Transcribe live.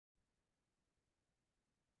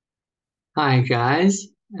Hi guys,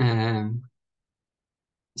 Euh,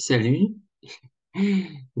 salut,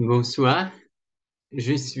 bonsoir,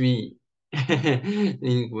 je suis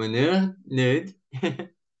Linguaneur Nerd.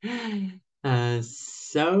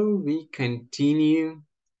 So we continue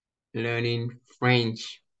learning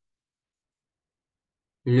French.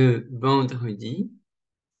 Le vendredi,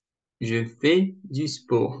 je fais du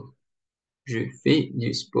sport. Je fais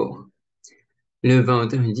du sport. Le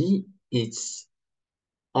vendredi, it's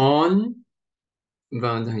on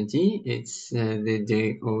vendredi, it's the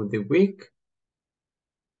day of the week.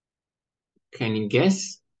 Can you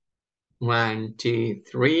guess? One, two,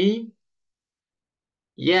 three.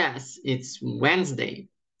 Yes, it's Wednesday.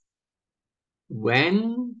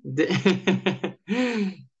 Wednesday.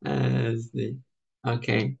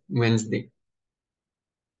 Okay, Wednesday.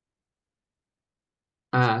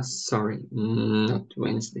 Sorry, not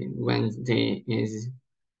Wednesday. Wednesday is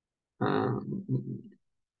um,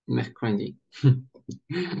 mercredi.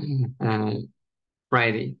 uh,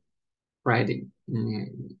 Friday. Friday.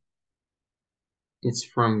 It's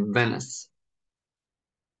from Venice.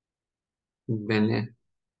 Venerdì.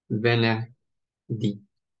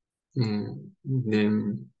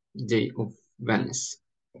 The day of Venice.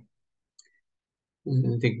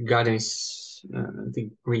 The goddess, the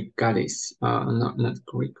Greek goddess, not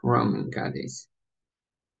Greek, Roman goddess.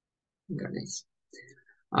 Goddess.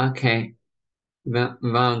 Okay,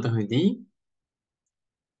 vendredi,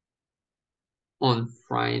 on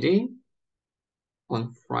Friday,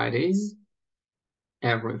 on Fridays,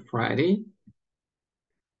 every Friday.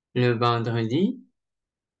 Le vendredi,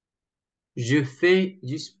 je fais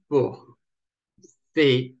du sport.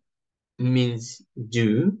 Fais means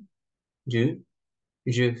do. Je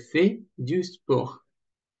fais du sport.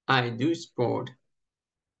 I do sport.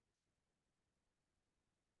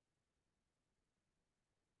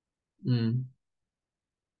 Mm.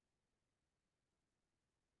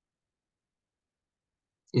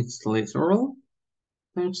 It's literal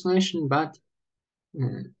translation, but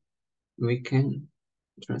uh, we can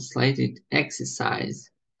translate it exercise.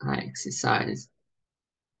 I exercise.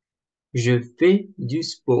 Je fais du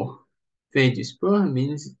sport. Fais du sport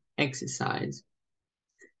means exercise.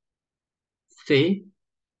 Fais,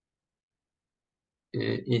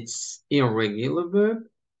 it's irregular verb.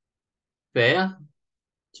 Faire,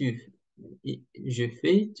 tu, je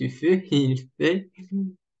fais, tu fais, il fait,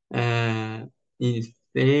 euh, il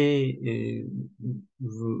fait,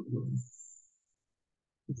 vous,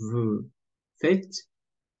 vous faites,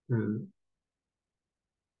 euh,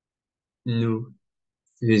 nous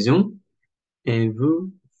faisons, et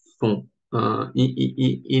vous font.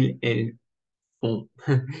 Elles font.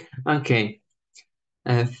 Ok.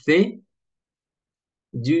 Fait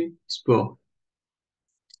du sport.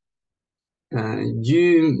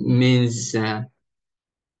 Du means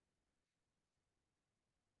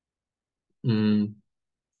mm,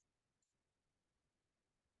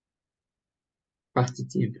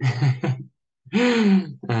 partitive.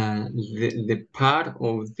 The part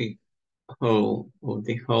of the whole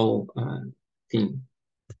thing.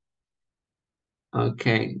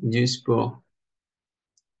 Okay, du sport.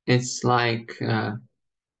 It's like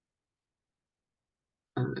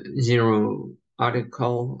zero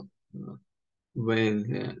article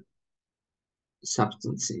with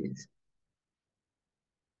substances,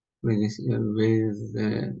 with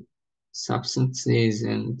substances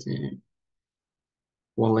and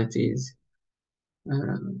qualities,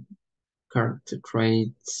 uh, character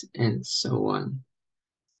traits, and so on.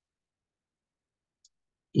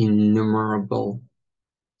 Innumerable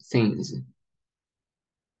things.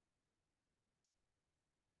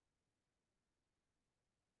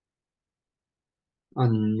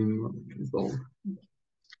 Innumerable.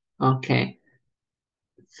 Okay.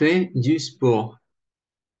 Fais du sport.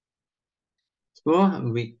 Sport,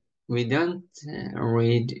 we don't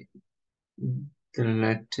read the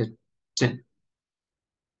letter T,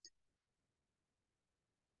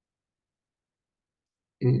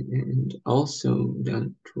 and also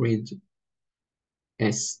don't read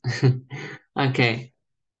S. Okay.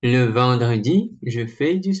 Le vendredi, je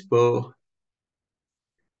fais du sport.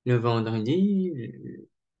 Le vendredi,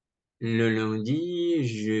 le lundi,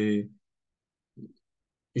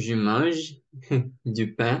 je mange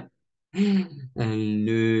du pain.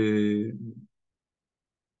 Le,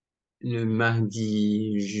 le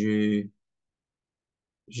mardi,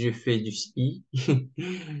 je fais du ski.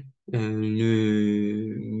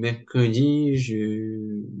 Le mercredi,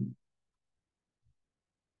 je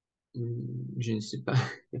ne sais pas.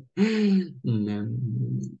 Euh,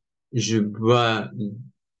 Je bois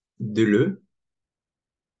de l'eau.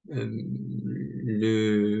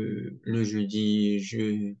 Le jeudi,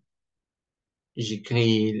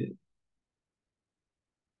 J'écris,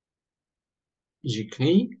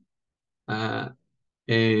 j'écris. Euh,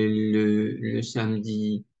 et le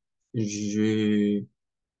samedi, je,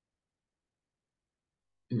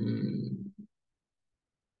 hum,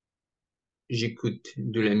 j'écoute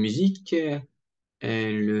de la musique.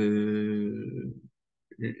 Et le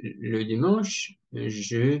dimanche,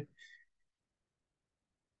 je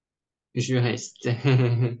reste.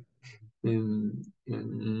 Euh,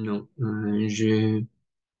 non, je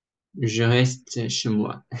reste chez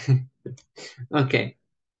moi. OK.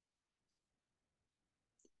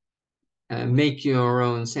 Make your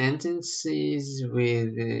own sentences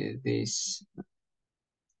with this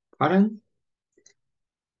pattern.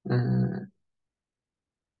 Uh,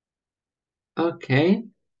 OK.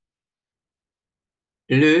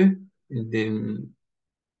 Le, the,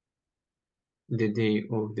 the day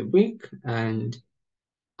of the week, and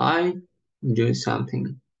I do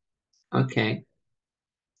something. OK.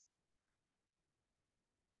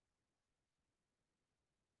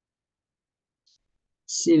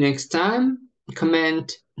 See you next time.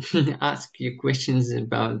 Comment, ask your questions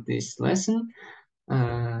about this lesson,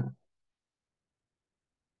 uh,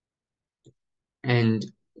 and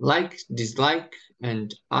like, dislike,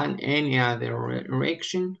 and on any other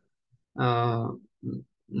reaction. Uh,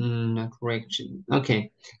 Not reaction.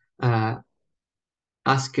 Okay. Uh,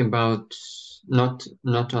 Ask about not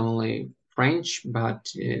only French but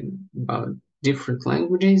about different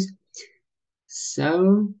languages.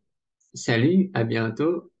 So, salut, à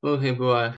bientôt, au revoir.